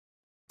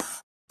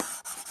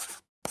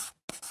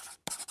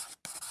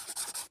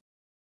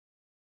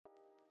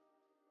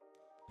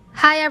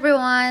Hi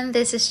everyone,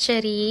 this is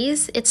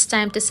Tottocharizze. It's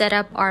time to set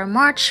up our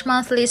March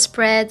monthly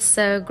spread,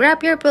 so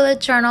grab your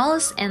bullet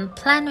journals and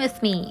plan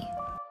with me.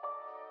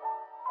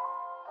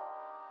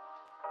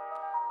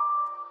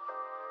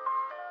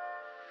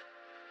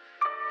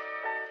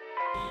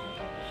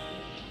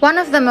 One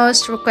of the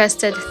most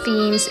requested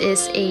themes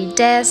is a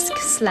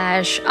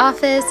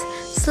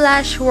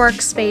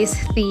desk/office/workspace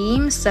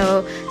theme,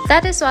 so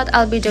that is what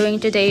I'll be doing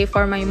today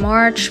for my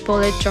March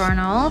bullet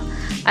journal.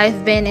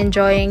 I've been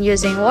enjoying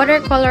using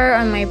watercolor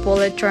on my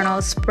bullet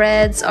journal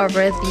spreads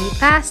over the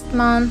past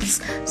months,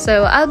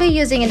 so I'll be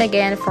using it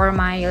again for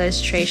my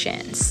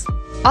illustrations.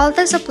 All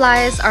the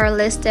supplies are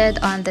listed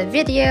on the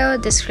video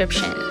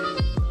description.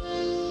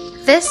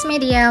 This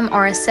medium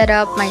or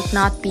setup might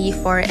not be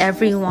for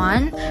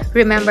everyone.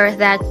 Remember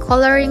that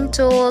coloring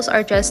tools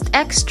are just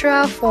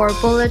extra for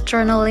bullet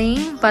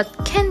journaling, but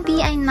can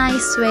be a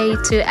nice way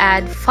to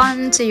add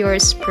fun to your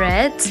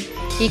spreads.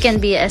 You can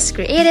be as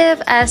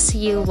creative as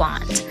you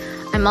want.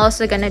 I'm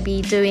also gonna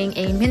be doing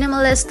a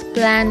minimalist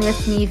plan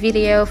with me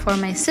video for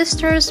my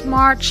sister's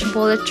March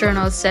bullet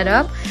journal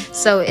setup.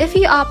 So if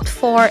you opt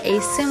for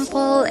a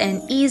simple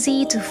and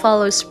easy to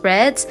follow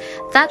spreads,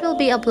 that will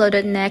be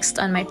uploaded next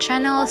on my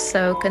channel,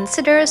 so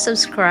consider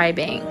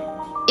subscribing.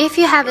 If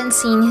you haven't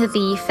seen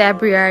the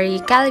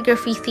February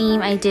calligraphy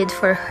theme I did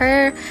for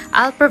her,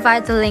 I'll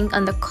provide the link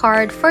on the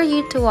card for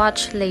you to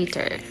watch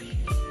later.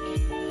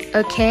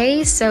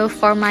 Okay, so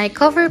for my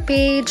cover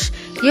page,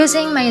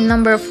 using my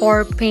number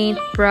 4 paint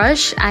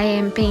brush, I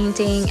am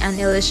painting an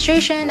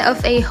illustration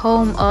of a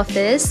home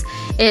office.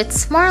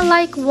 It's more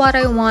like what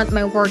I want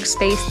my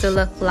workspace to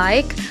look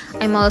like.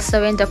 I'm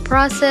also in the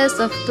process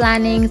of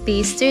planning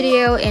the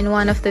studio in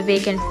one of the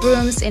vacant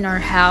rooms in our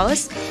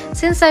house,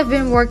 since I've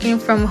been working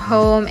from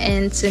home,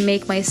 and to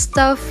make my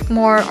stuff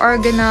more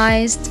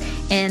organized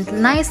and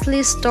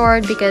nicely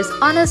stored, because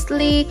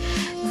honestly,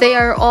 they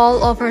are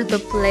all over the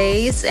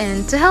place,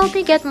 and to help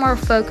me get more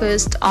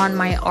focused on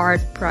my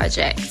art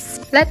projects.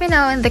 Let me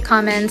know in the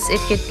comments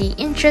if you'd be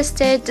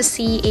interested to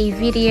see a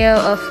video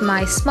of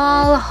my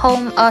small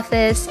home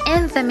office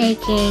in the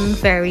making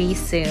very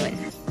soon.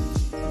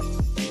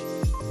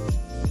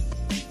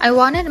 I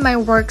wanted my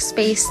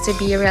workspace to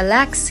be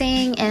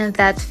relaxing, and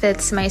that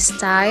fits my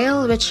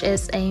style, which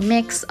is a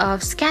mix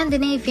of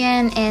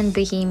Scandinavian and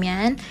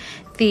Bohemian.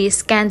 The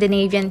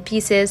Scandinavian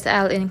pieces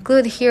I'll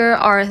include here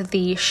are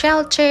the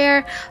shell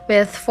chair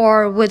with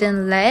 4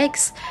 wooden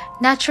legs,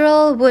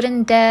 natural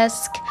wooden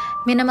desk,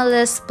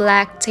 minimalist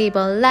black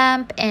table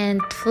lamp, and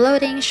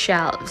floating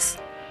shelves.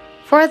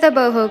 For the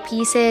boho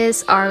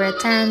pieces are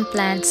rattan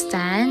plant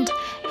stand,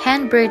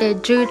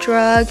 hand-braided jute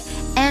rug,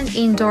 and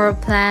indoor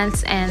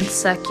plants and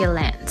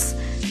succulents.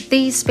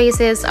 These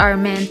spaces are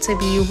meant to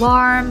be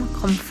warm,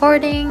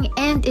 comforting,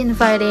 and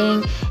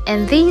inviting,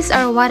 and these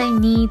are what I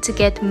need to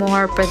get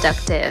more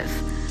productive.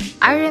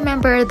 I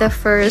remember the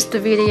first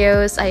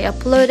videos I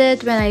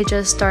uploaded when I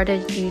just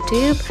started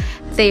YouTube.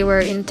 They were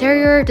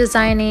interior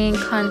designing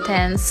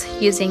contents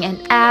using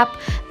an app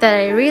that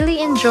I really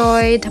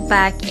enjoyed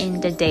back in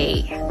the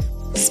day.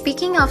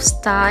 Speaking of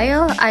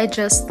style, I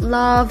just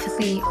love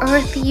the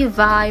earthy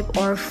vibe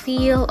or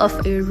feel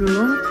of a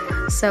room,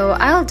 so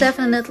I'll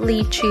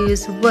definitely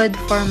choose wood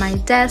for my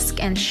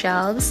desk and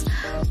shelves.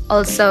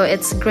 Also,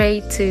 it's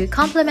great to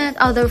complement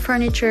other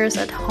furnitures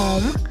at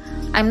home.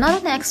 I'm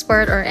not an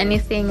expert or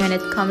anything when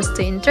it comes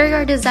to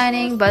interior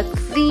designing, but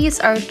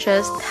these are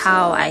just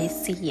how I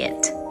see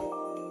it.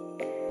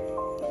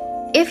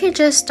 If you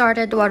just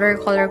started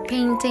watercolor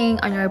painting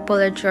on your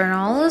bullet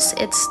journals,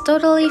 it's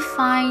totally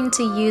fine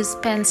to use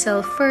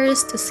pencil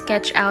first to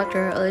sketch out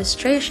your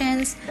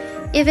illustrations.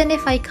 Even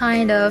if I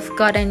kind of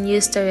gotten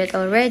used to it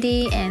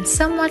already and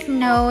somewhat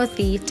know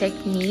the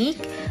technique,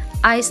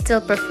 I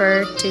still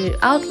prefer to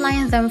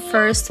outline them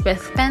first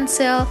with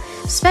pencil,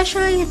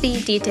 especially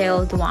the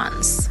detailed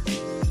ones.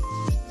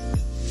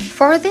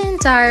 For the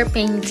entire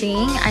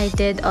painting I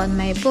did on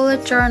my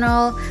bullet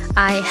journal,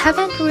 I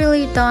haven't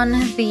really done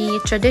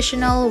the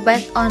traditional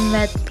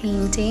wet-on-wet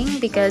painting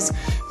because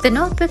the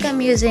notebook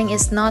I'm using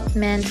is not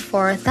meant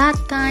for that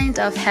kind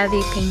of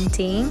heavy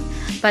painting,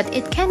 but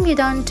it can be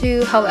done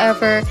too.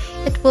 However,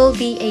 it will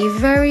be a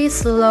very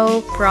slow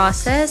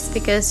process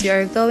because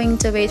you're going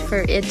to wait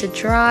for it to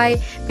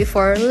dry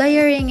before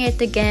layering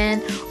it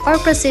again or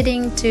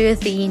proceeding to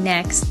the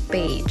next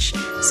page.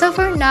 So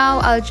for now,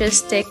 I'll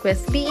just stick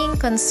with being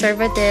conservative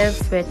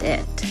with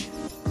it.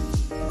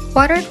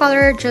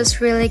 Watercolor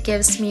just really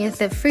gives me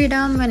the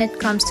freedom when it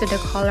comes to the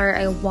color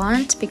I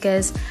want,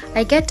 because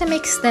I get to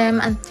mix them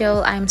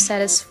until I'm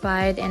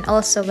satisfied, and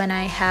also when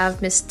I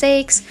have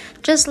mistakes,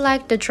 just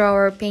like the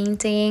drawer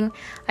painting,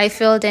 I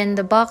filled in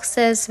the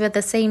boxes with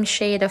the same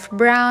shade of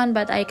brown,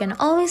 but I can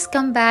always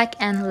come back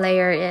and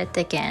layer it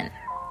again.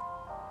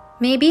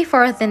 Maybe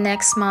for the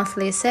next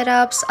monthly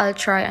setups, I'll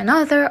try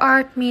another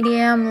art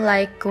medium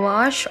like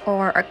gouache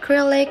or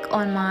acrylic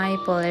on my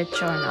bullet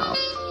journal.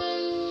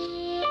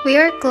 We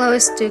are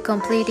close to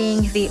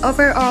completing the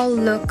overall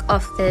look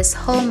of this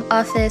home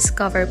office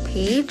cover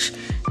page.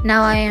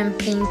 Now I am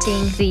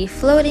painting the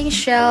floating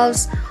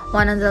shelves.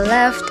 one on the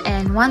left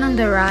and one on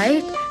the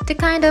right, to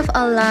kind of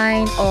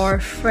align or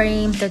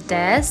frame the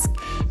desk,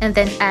 and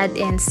then add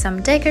in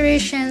some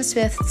decorations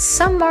with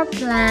some more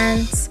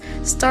plants,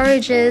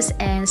 storages,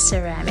 and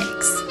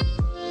ceramics.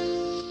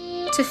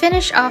 To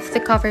finish off the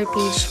cover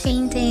page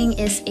painting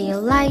is a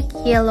light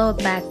yellow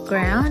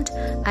background.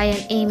 I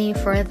am aiming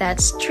for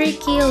that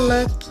streaky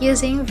look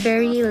using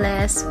very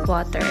less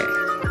water.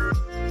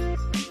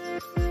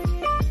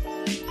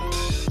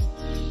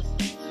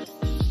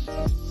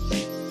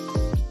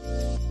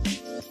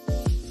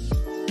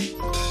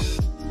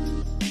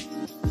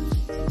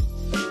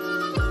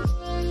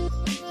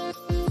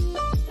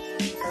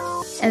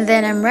 And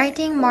then I'm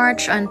writing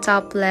March on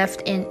top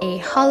left in a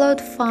hollowed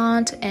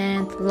font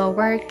and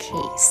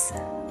lowercase.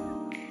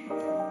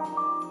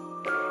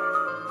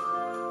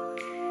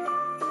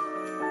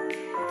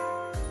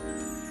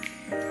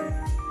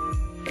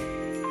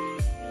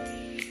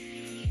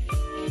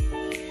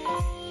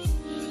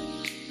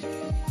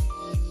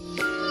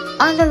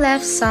 On the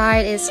left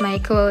side is my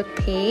quote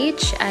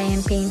page. I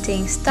am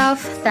painting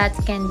stuff that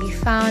can be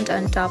found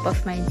on top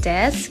of my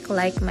desk,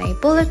 like my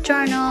bullet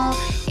journal,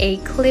 a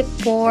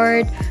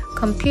clipboard,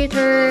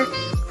 computer,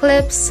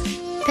 clips,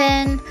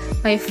 pen,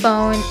 my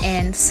phone,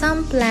 and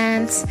some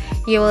plants.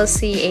 You will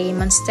see a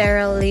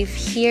monstera leaf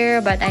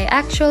here, but I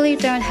actually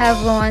don't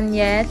have one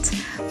yet.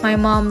 My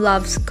mom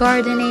loves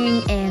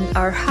gardening, and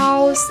our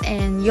house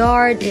and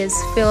yard is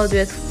filled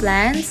with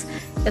plants.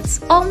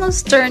 It's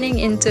almost turning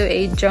into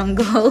a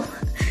jungle.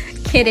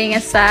 Kidding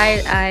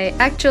aside, I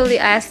actually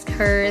asked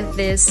her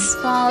this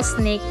small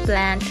snake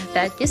plant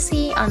that you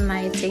see on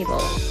my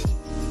table.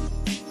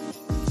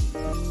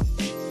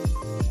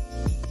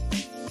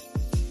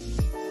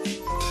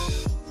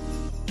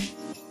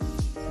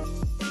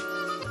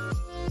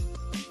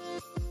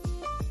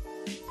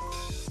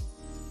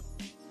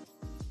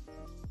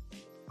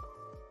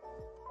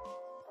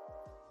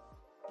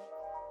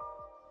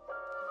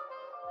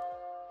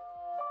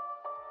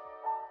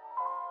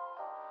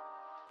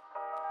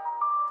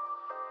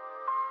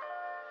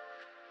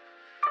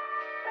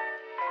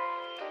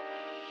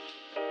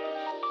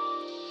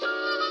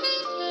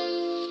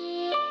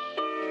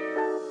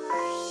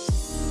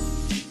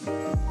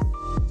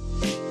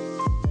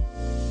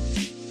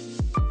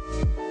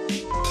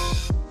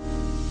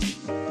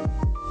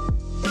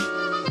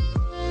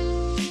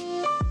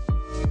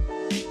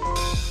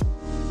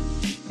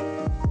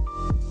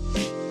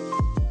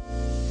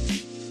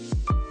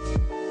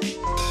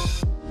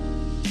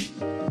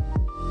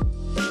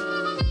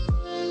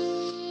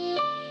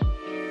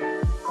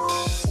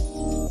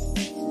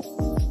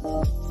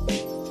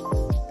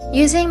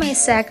 Using my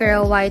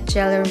Sakura white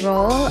jelly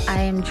roll,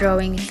 I am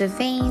drawing the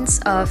veins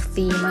of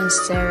the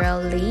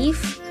monstera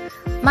leaf.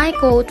 My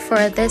quote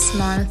for this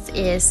month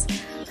is,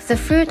 "The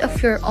fruit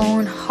of your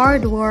own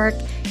hard work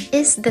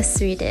is the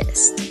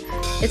sweetest."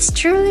 It's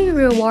truly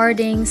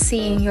rewarding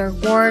seeing your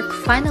work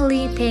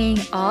finally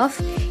paying off.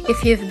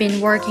 If you've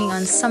been working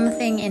on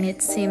something and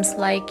it seems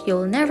like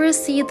you'll never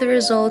see the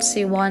results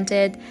you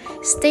wanted,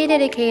 stay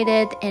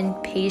dedicated and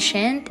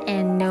patient,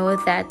 and know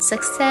that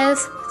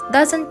success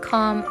doesn't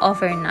come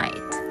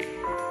overnight.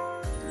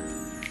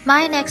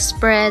 My next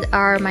spread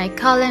are my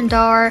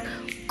calendar,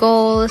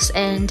 goals,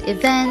 and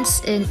events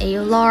in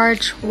a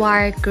large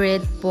wire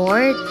grid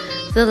board.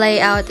 The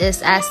layout is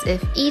as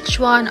if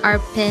each one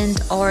are pinned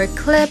or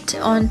clipped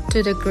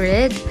onto the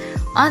grid.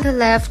 On the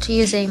left,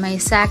 using my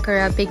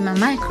Sakura Bigma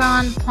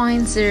Micron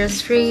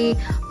 .03,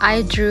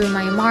 I drew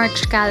my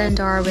March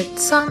calendar with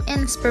some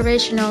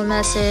inspirational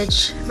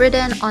message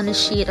written on a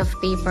sheet of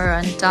paper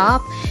on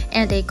top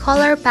and a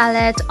color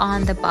palette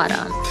on the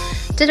bottom.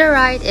 To the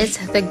right is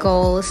the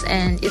goals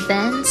and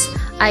events.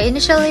 I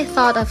initially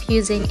thought of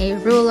using a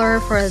ruler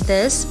for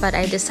this, but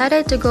I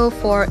decided to go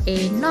for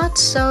a not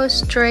so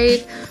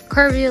straight,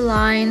 curvy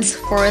lines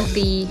for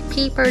the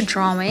paper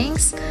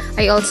drawings.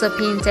 I also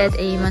painted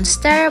a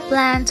monstera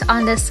plant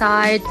on the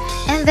side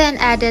and then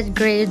added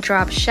gray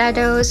drop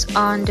shadows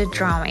on the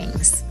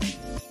drawings.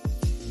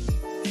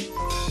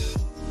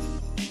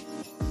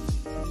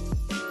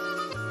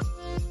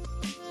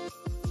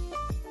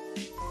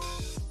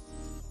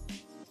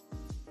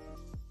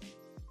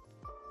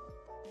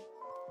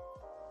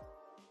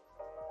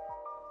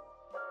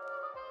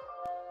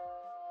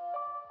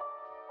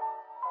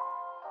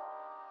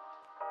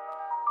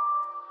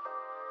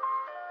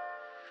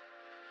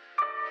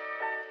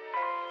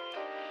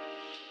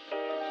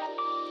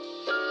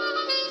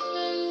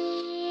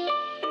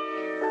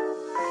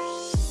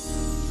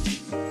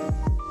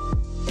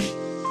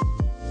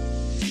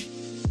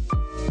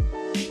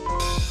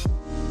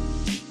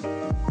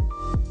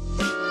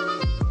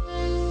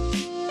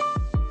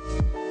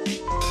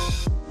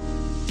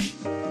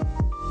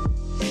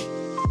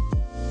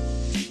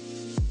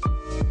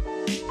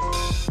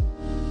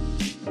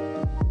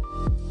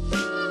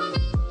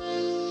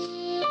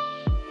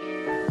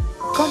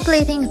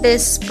 Completing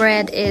this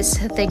spread is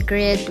the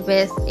grid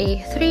with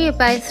a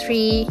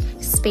 3x3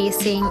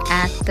 spacing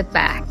at the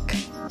back.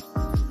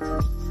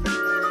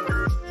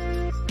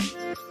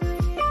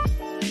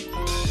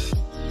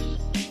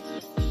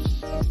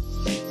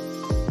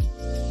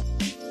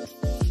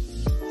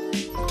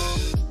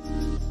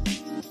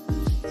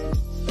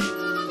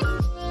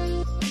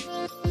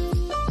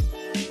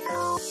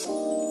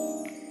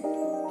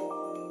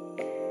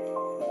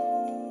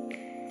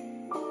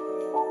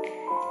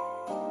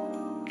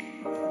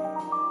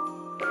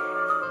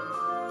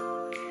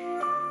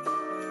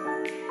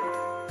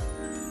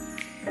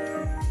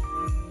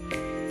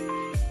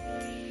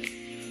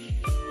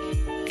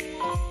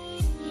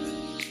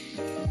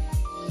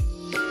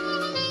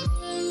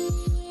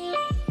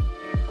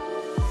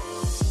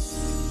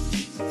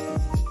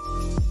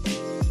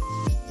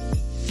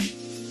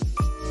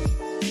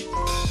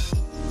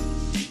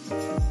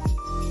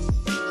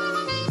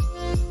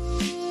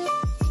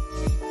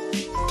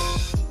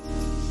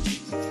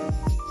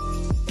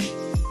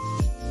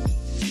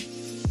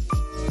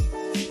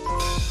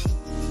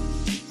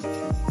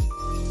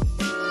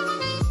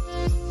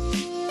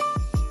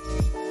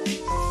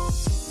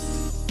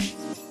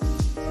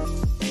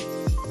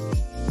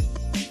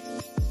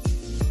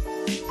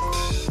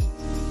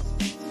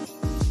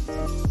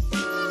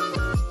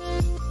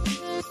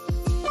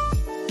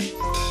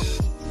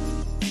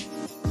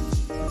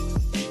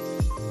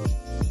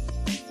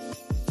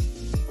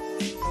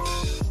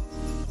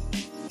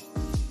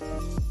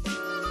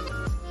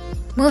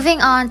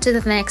 Moving on to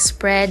the next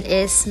spread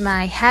is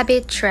my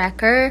habit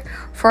tracker.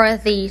 For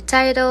the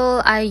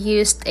title, I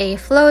used a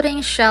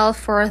floating shelf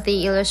for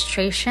the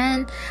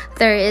illustration.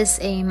 There is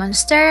a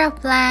monstera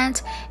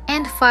plant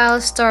and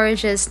file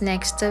storages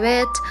next to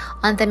it.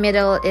 On the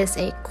middle is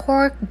a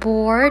cork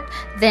board,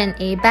 then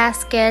a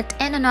basket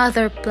and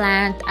another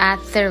plant at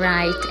the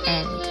right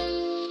end.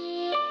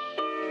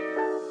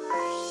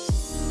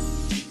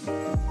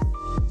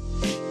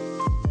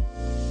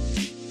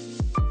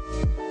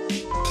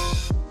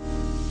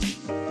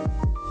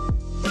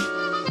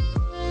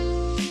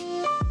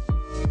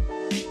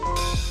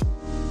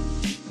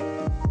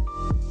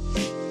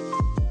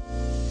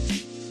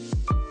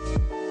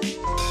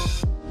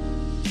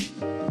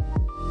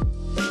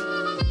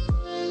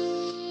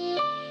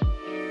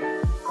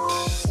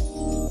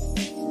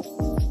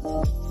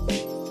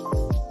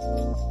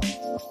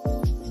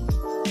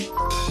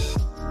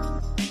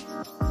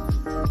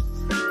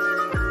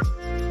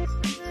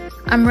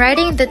 I'm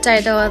writing the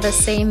title the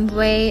same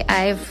way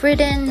I've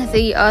written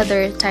the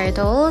other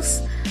titles,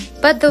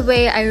 but the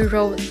way I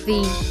wrote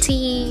the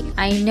T,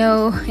 I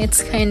know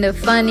it's kind of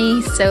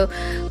funny, so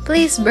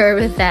please bear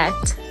with that.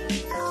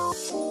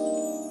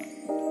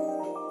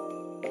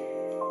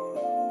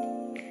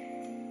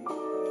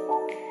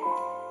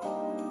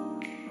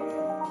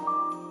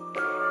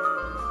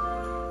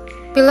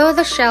 Below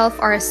the shelf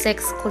are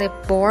 6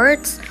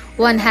 clipboards,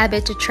 one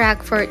habit to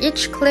track for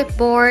each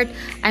clipboard.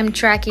 I'm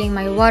tracking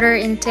my water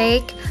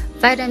intake,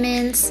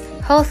 vitamins,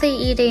 healthy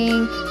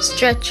eating,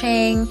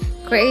 stretching,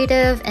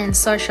 creative and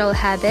social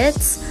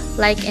habits.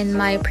 Like in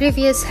my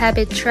previous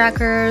habit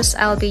trackers,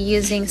 I'll be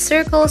using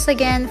circles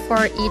again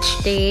for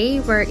each day,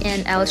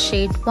 wherein I'll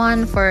shade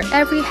one for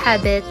every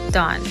habit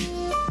done.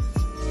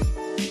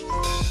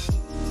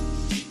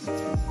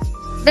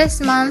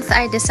 This month,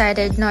 I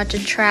decided not to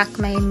track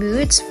my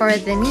moods for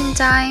the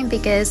meantime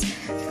because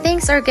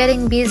things are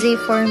getting busy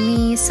for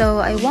me, so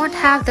I won't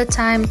have the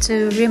time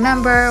to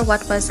remember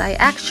what was I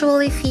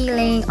actually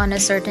feeling on a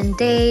certain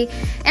day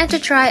and to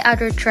try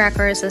other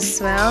trackers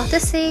as well to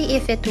see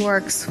if it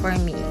works for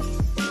me.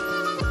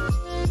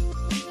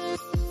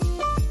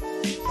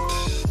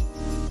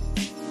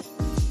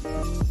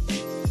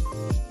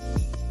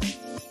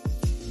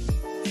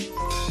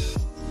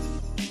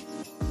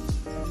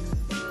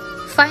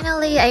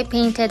 Finally, I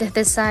painted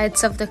the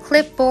sides of the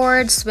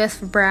clipboards with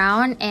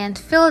brown and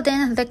filled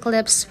in the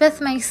clips with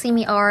my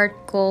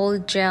semi-art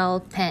gold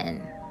gel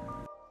pen.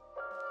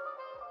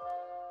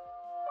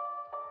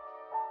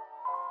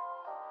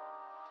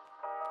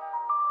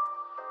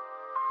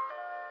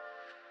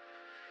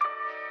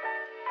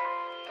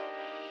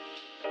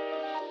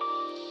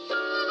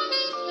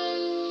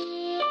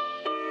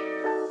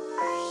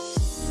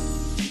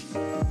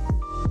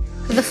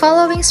 The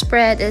following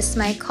spread is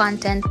my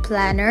content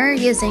planner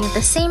using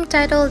the same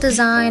title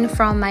design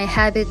from my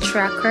habit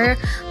tracker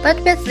but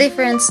with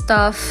different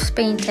stuff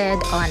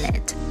painted on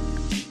it.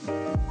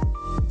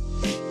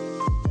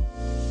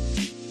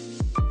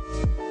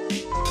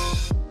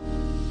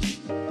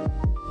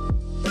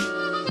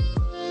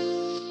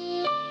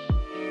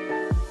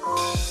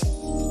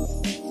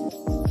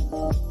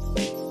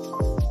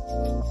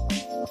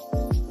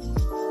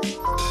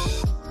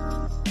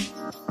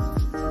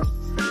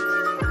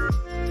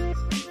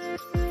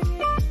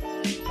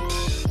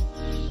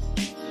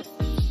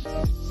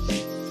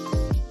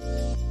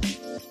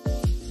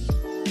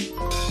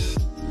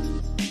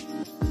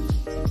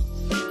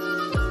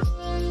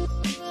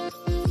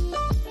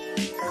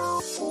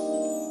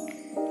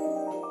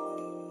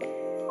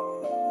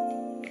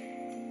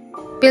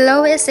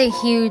 Below is a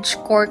huge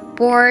cork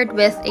board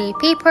with a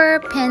paper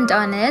pinned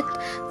on it.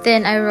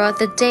 Then I wrote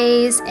the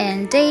days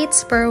and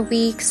dates per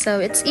week so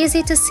it's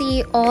easy to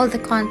see all the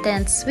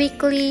contents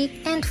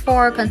weekly and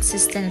for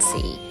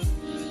consistency.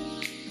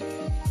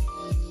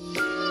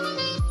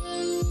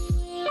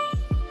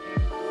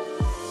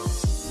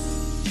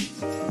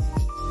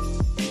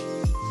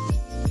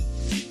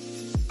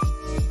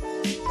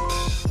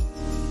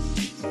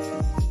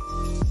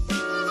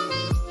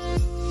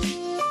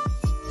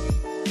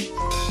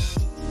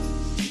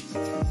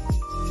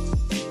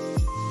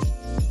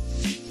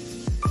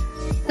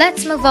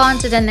 Let's move on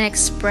to the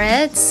next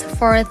spreads.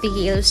 For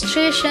the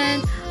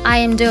illustration, I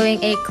am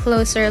doing a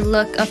closer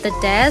look of the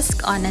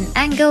desk on an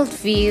angled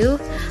view.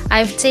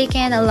 I've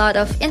taken a lot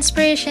of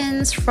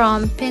inspirations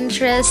from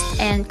Pinterest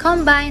and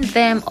combined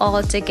them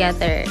all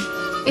together.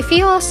 If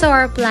you also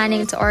are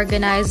planning to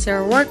organize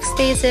your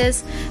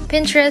workspaces,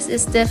 Pinterest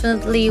is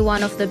definitely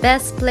one of the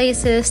best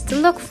places to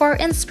look for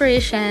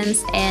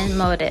inspirations and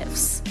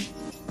motifs.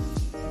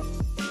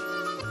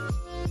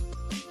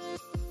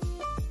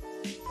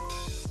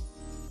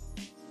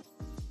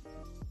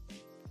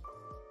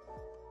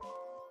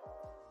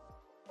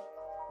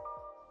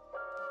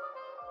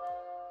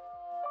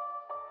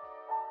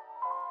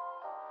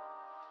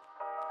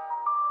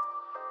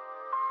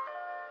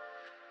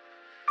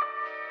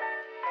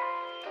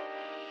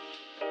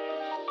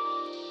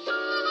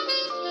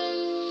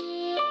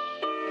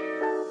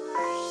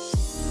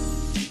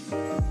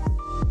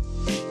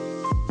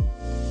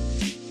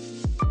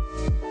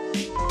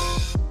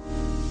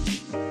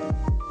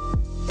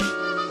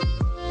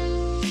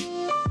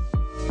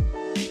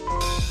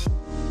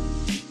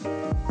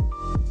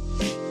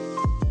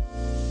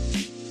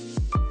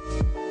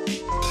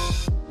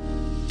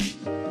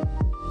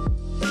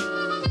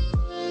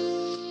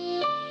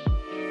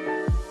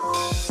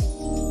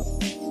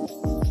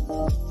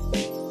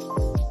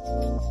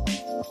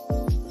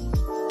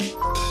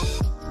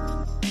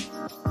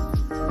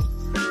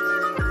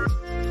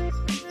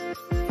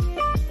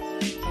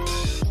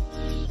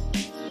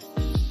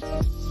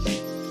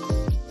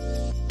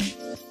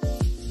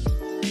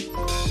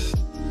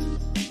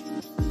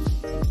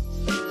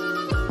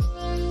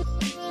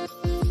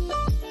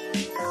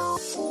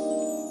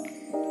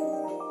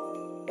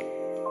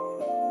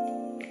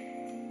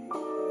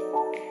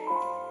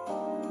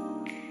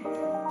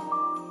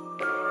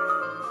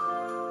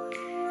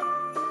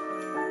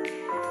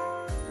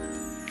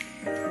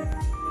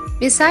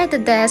 Beside the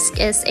desk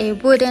is a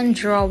wooden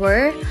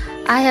drawer.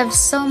 I have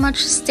so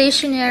much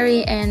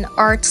stationery and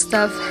art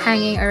stuff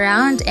hanging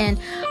around, and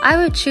I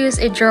would choose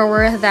a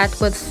drawer that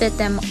would fit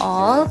them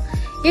all.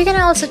 You can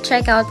also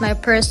check out my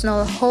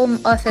personal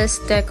home office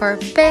decor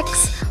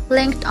pics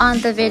linked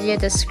on the video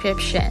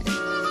description.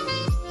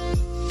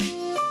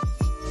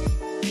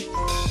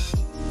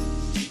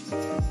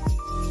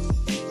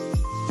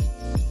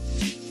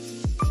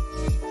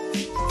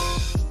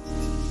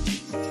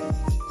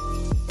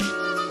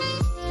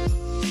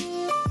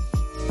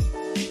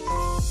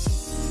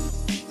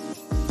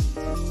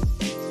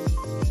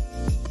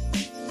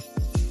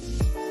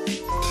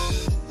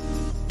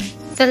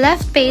 The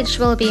left page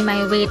will be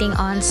my waiting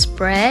on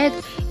spread.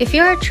 If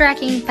you are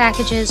tracking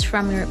packages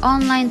from your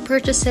online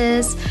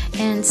purchases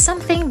and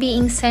something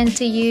being sent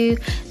to you,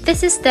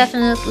 this is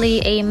definitely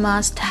a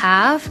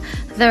must-have.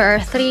 There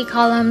are 3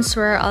 columns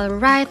where I'll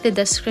write the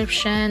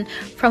description,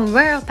 from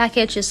where a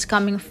package is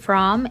coming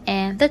from,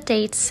 and the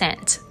date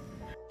sent.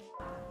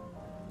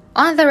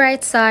 On the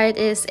right side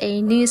is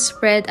a new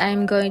spread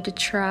I'm going to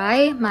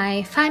try.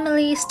 My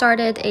family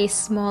started a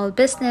small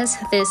business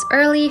this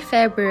early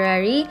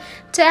February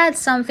to add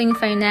something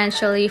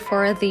financially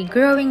for the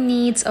growing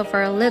needs of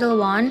our little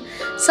one,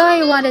 so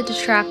I wanted to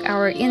track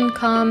our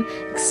income,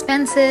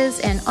 expenses,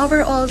 and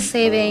overall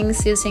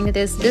savings using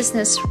this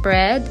business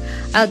spread.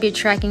 I'll be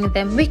tracking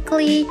them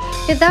weekly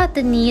without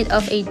the need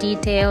of a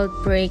detailed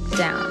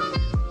breakdown.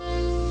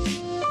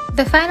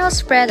 The final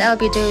spread I'll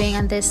be doing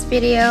on this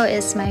video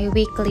is my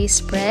weekly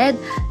spread.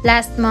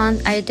 Last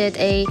month, I did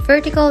a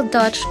vertical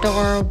Dutch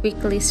door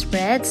weekly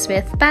spreads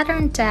with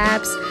pattern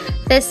tabs.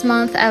 This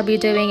month, I'll be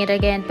doing it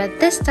again, but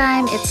this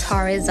time it's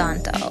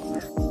horizontal.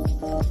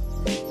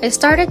 I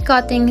started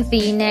cutting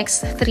the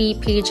next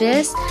 3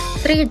 pages,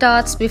 3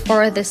 dots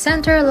before the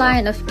center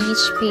line of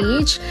each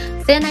page.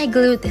 Then I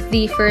glued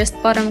the first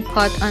bottom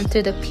cut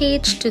onto the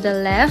page to the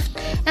left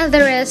and the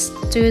rest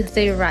to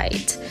the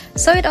right.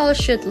 So it all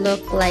should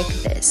look like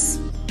this.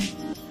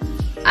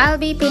 I'll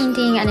be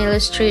painting an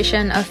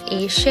illustration of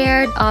a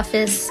shared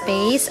office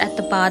space at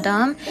the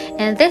bottom,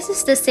 and this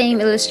is the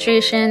same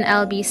illustration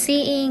I'll be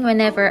seeing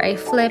whenever I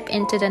flip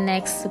into the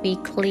next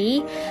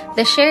weekly.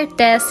 The shared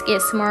desk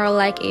is more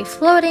like a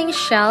floating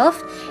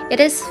shelf. It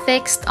is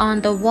fixed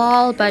on the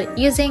wall but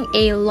using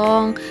a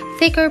long,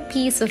 thicker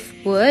piece of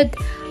wood.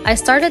 I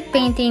started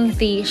painting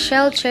the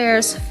shell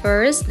chairs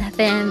first,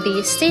 then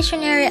the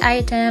stationery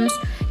items,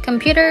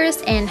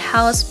 computers, and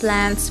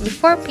houseplants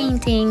before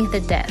painting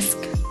the desk.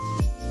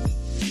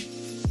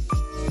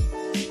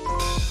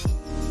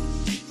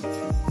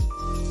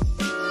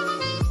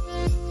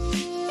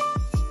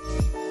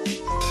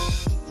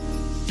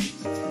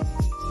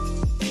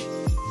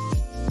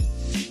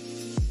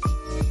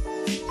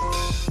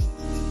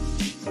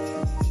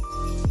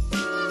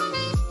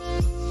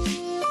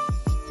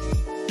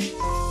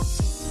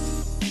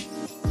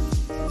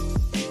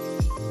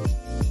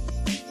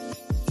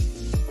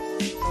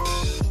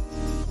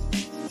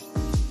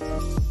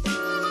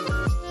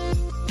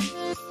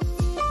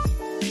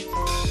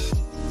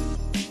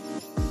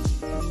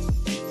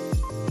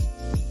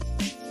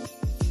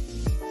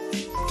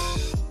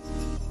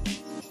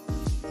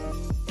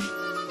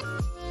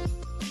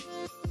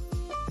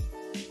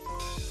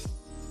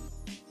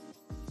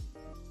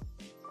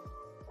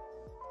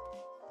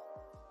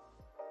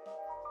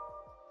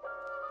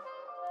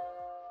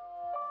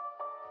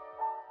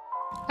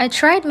 I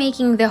tried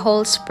making the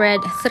whole spread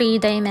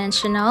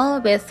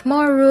 3-dimensional with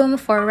more room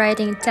for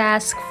writing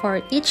tasks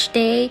for each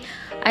day.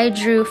 I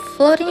drew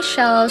floating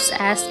shelves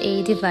as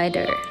a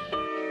divider.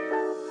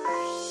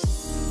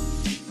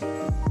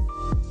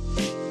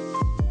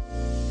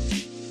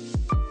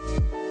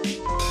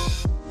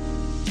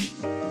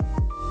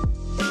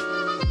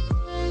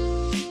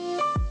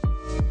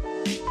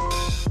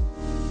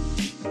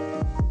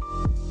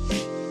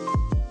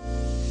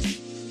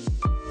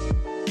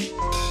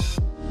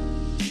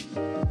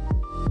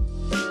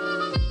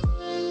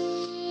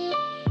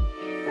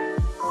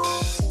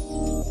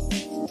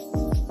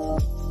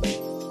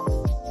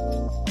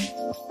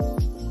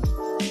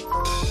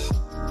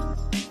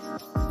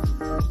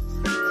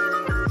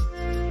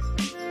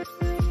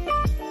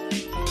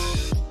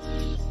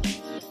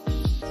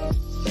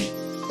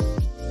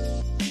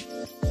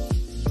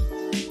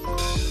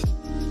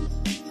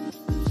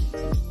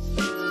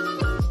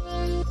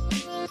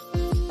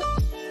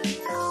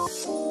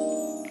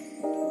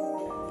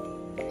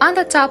 On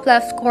the top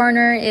left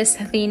corner is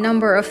the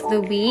number of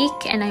the week,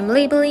 and I'm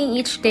labeling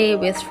each day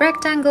with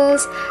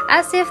rectangles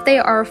as if they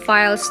are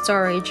file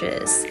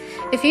storages.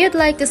 If you'd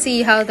like to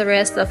see how the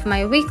rest of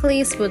my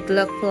weeklies would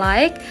look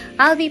like,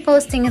 I'll be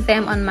posting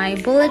them on my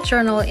bullet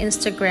journal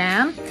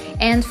Instagram,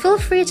 and feel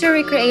free to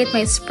recreate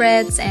my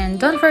spreads and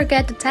don't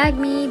forget to tag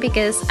me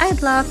because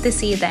I'd love to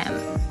see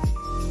them.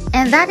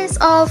 And that is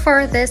all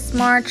for this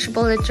March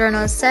bullet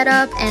journal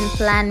setup and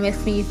plan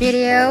with me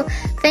video.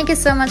 Thank you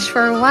so much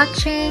for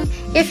watching.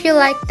 If you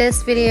like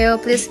this video,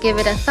 please give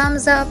it a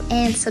thumbs up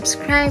and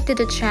subscribe to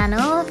the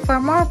channel for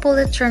more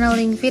bullet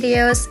journaling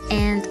videos,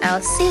 and I'll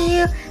see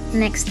you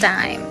next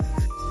time.